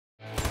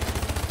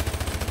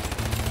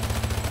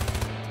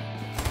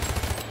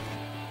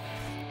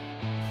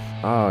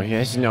Oh, he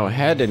has no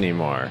head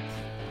anymore.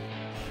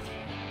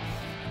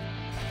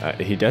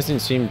 He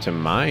doesn't seem to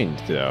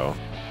mind, though.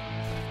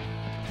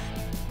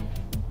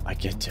 I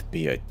get to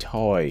be a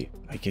toy.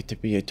 I get to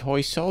be a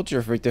toy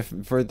soldier for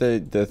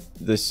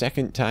the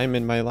second time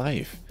in my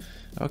life.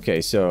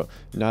 Okay, so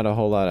not a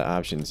whole lot of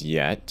options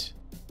yet.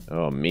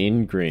 Oh,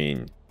 mean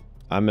green.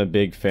 I'm a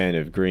big fan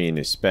of green,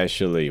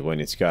 especially when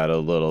it's got a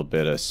little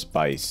bit of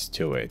spice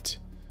to it.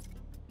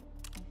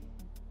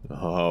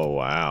 Oh,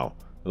 wow.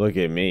 Look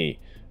at me.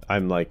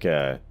 I'm like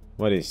a...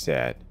 What is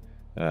that?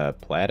 A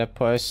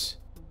platypus?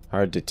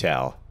 Hard to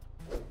tell.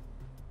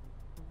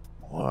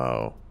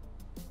 Whoa.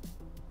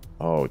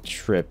 Oh,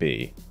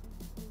 trippy.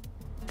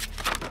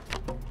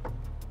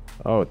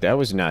 Oh, that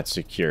was not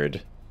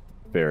secured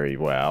very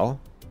well.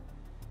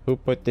 Who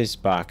put this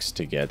box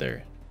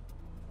together?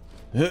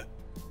 Huh.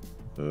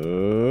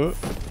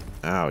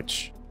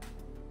 Ouch.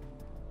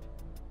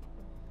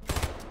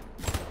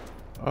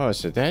 Oh,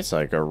 so that's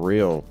like a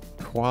real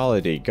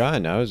quality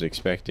gun. I was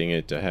expecting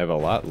it to have a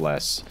lot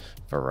less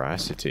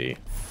ferocity.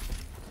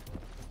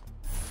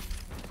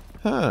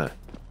 Huh.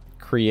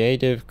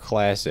 Creative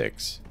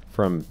Classics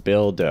from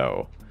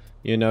Bildo.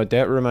 You know,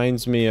 that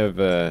reminds me of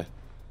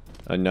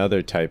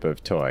another type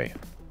of toy.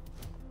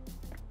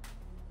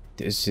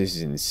 This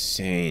is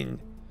insane.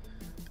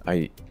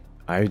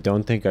 I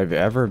don't think I've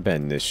ever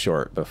been this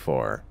short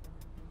before.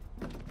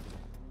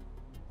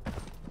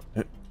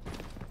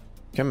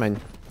 Come on.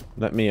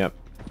 Let me up.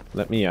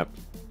 Let me up.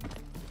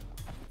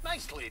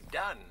 Nicely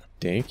done.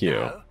 Thank you.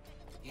 Now,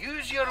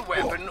 use your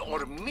weapon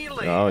or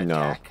melee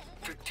attack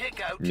to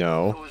take out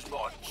those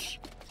bots.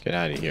 Get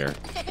out of here.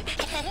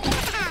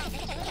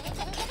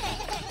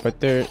 But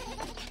they're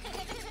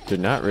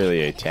not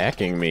really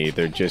attacking me.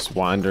 They're just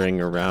wandering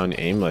around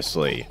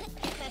aimlessly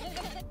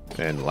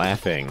and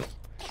laughing.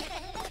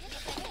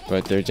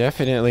 But they're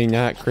definitely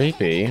not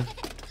creepy.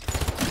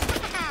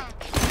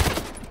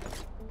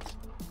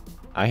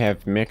 I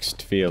have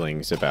mixed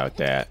feelings about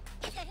that.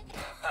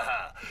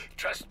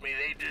 Trust me,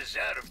 they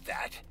deserve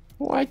that.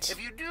 What?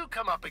 If you do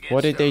come up against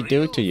What did they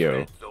do real to you?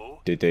 threat, though,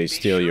 Did they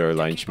steal be your sure to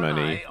lunch keep an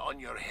money? eye on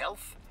your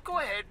health. Go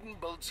ahead and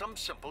build some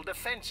simple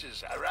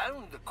defenses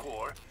around the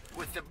core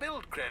with the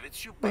build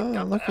credits you picked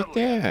up Look at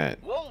earlier.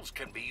 that. Walls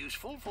can be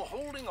useful for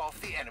holding off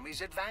the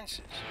enemy's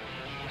advances.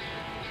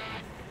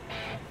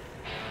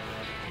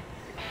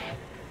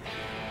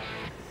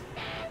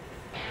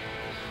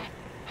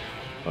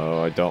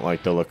 Oh, I don't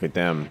like the look of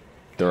them.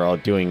 They're all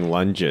doing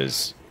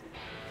lunges.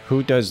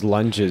 Who does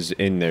lunges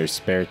in their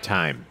spare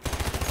time?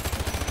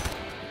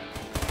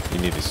 You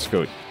need to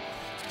scoot.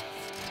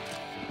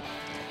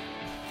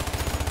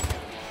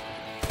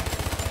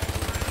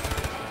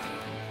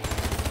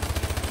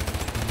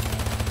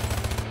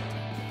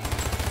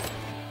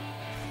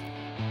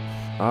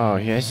 Oh,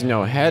 he has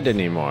no head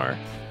anymore.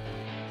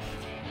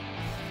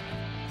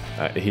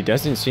 He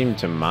doesn't seem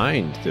to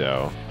mind,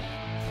 though.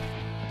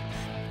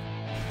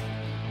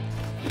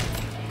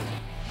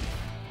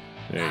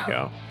 There you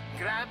go.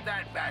 Grab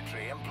that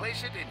battery and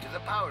place it into the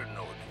power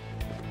node.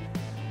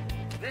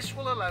 This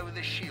will allow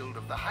the shield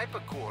of the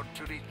hypercore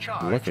to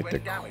recharge. Look at when the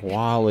damaged,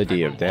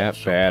 quality and of will that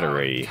also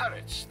battery. power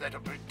turrets that are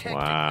protecting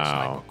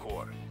Wow. this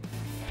hypercore.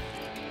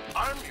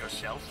 Arm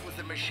yourself with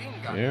the machine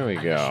gun There we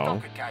and go. the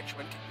stock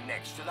attachment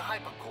next to the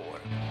hypercore.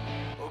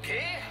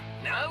 Okay,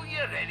 now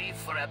you're ready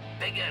for a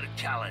bigger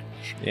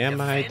challenge. Am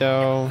I, Defend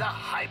though? The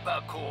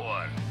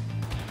hypercore.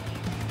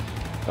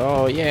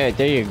 Oh, yeah,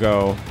 there you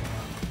go.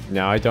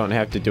 Now I don't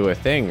have to do a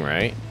thing,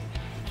 right?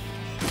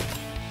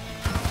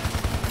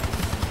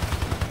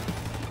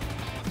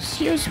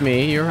 Excuse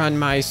me, you're on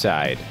my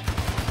side.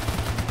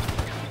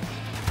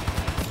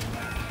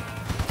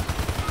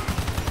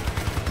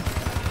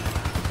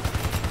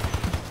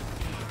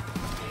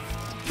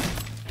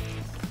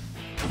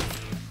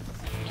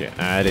 Get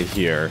out of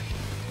here.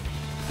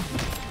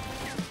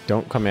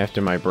 Don't come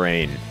after my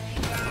brain.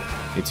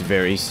 It's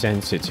very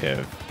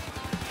sensitive.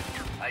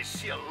 I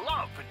see a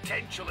lot of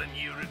potential in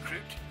you,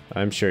 recruit.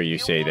 I'm sure you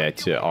say that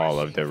to all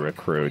of the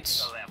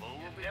recruits.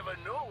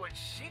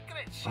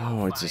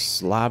 Oh, it's a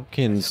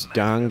Slobkin's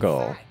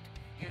dongle.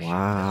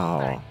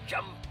 Wow.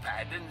 Jump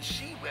pad and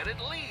see where it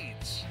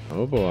leads.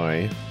 Oh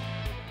boy.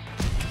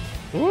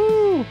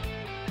 Woo!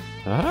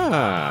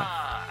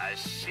 Ah! A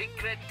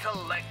secret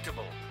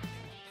collectible.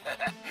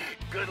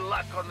 Good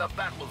luck on the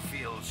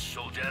battlefield,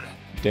 soldier.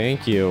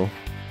 Thank you.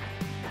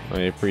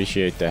 I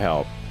appreciate the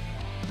help.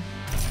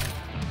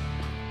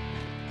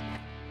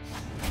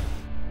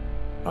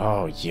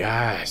 Oh,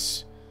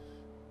 yes.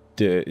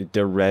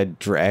 The red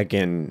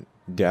dragon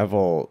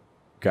devil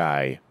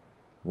guy.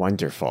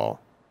 Wonderful.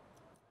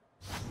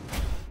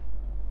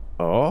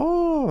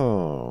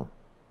 Oh.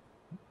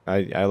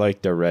 I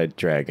like the red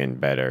dragon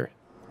better.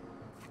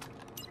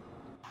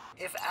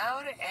 If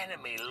our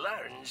enemy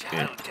learns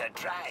how to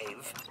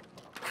drive,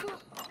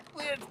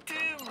 we're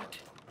doomed.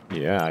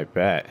 Yeah, I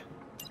bet.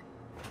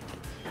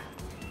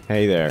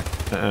 Hey there.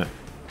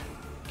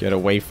 Get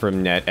away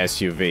from that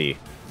SUV.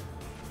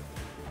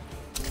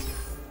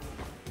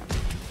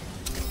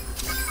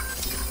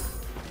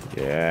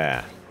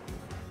 Yeah.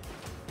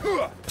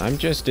 I'm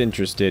just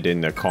interested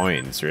in the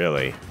coins,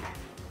 really.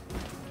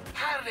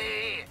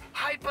 Hurry!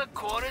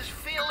 Hypercore is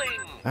failing!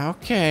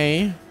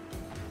 Okay.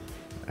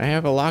 I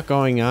have a lot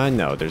going on,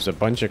 though. There's a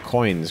bunch of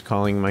coins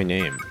calling my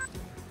name.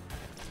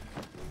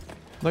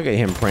 Look at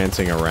him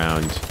prancing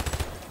around.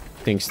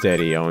 Thinks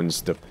that he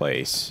owns the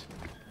place.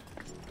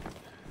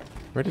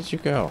 Where did you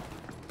go?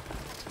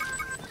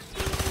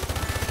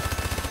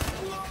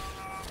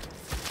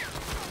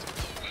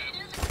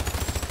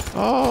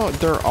 Oh,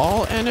 they're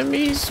all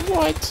enemies?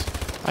 What?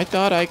 I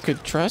thought I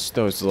could trust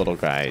those little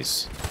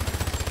guys.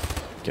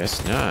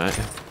 Guess not.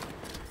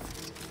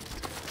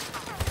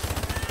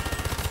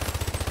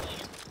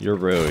 You're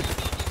rude.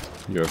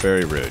 You're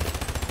very rude.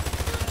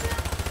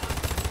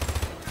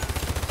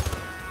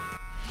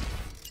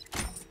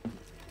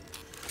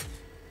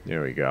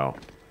 There we go.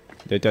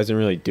 That doesn't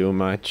really do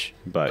much,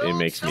 but it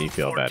makes me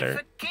feel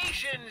better.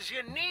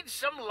 You need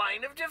some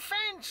line of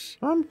defense.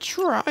 I'm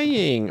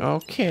trying,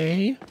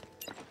 okay?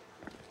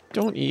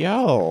 Don't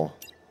yell.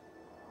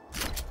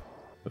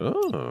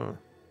 Oh.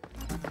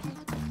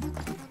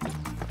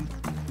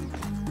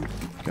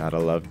 Gotta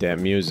love that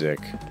music.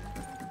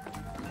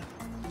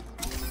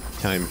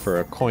 Time for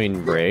a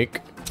coin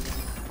break.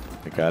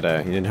 I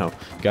gotta, you know,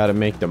 gotta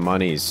make the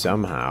monies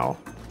somehow.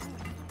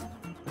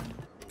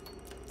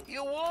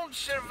 You won't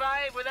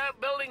survive without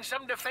building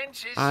some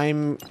defenses.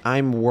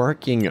 I'm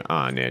working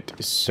on it,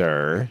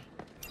 sir.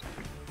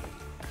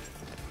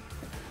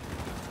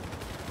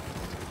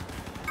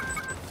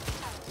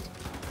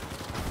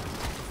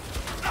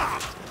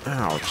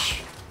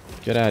 Ouch.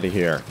 Get out of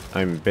here.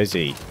 I'm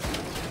busy.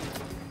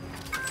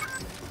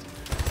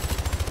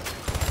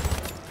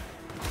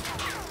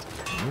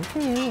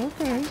 Okay,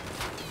 okay.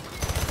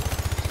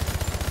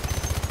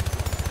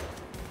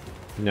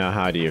 Now,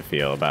 how do you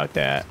feel about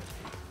that?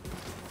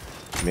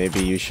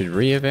 Maybe you should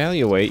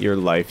reevaluate your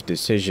life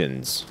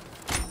decisions.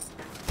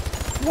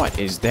 What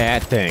is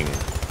that thing?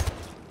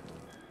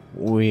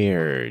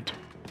 Weird.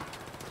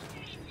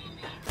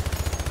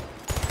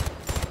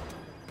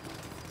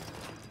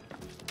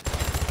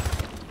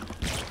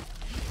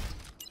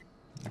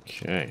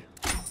 Okay.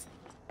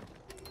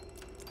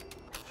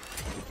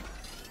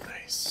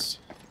 Nice.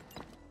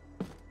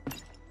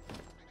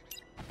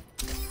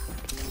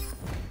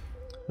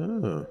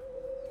 Oh.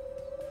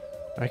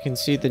 I can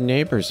see the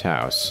neighbor's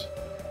house.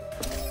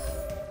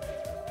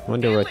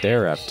 Wonder what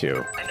they're up to.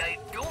 And I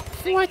don't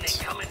think What?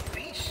 they come in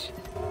peace.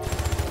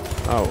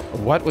 Oh,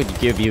 what would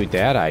give you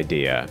that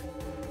idea?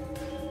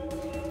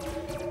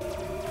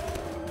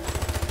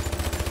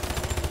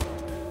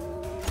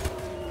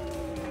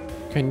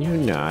 Can you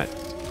not?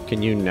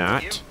 Can you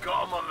not? You've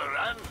got 'em on the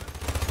run.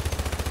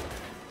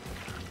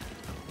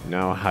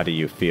 Now, how do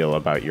you feel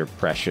about your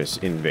precious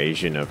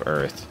invasion of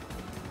Earth?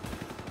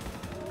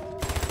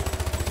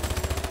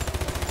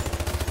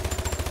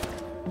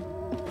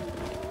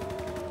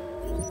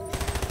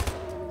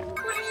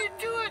 What are you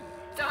doing?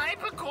 The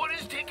hypercore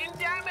is taking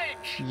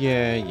damage.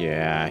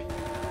 Yeah.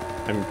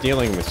 I'm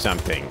dealing with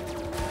something.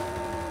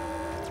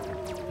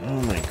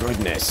 Oh my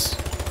goodness.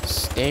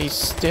 Stay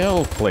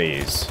still,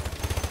 please.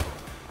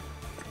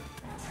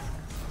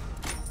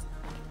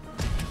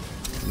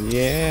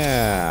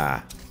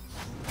 Yeah.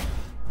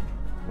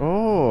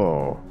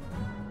 Oh.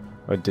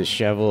 A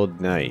disheveled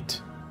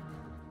knight.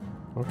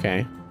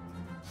 Okay.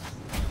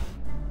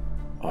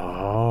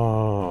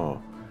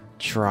 Oh.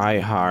 Try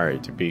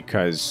hard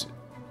because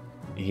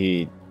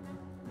he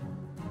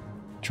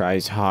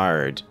tries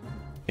hard.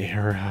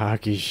 Air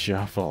hockey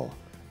shuffle.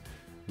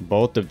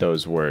 Both of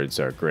those words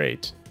are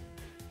great.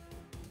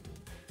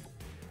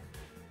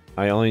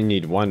 I only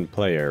need one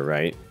player,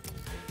 right?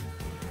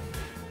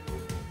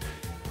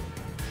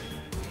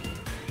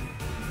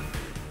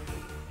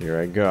 Here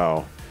I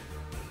go.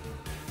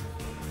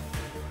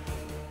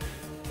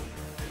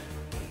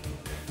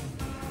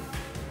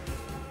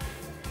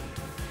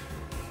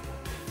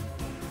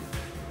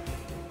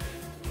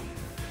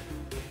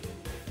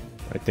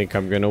 I think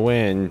I'm gonna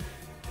win.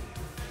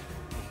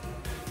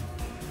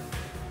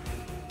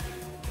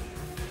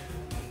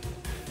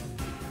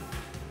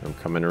 I'm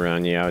coming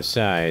around the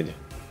outside.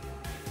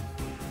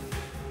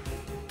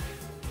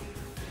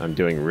 I'm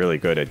doing really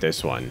good at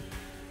this one.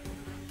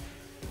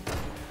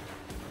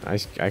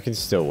 I can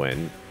still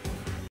win.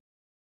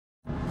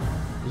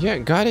 Yeah,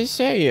 gotta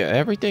say,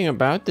 everything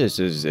about this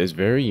is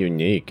very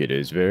unique. It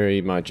is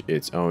very much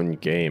its own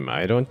game.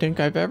 I don't think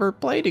I've ever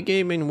played a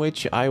game in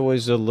which I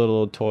was a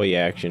little toy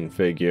action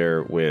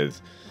figure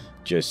with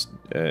just,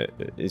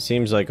 it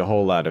seems like a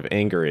whole lot of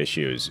anger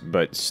issues,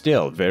 but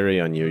still very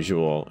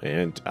unusual,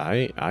 and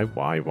I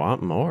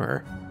want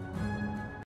more.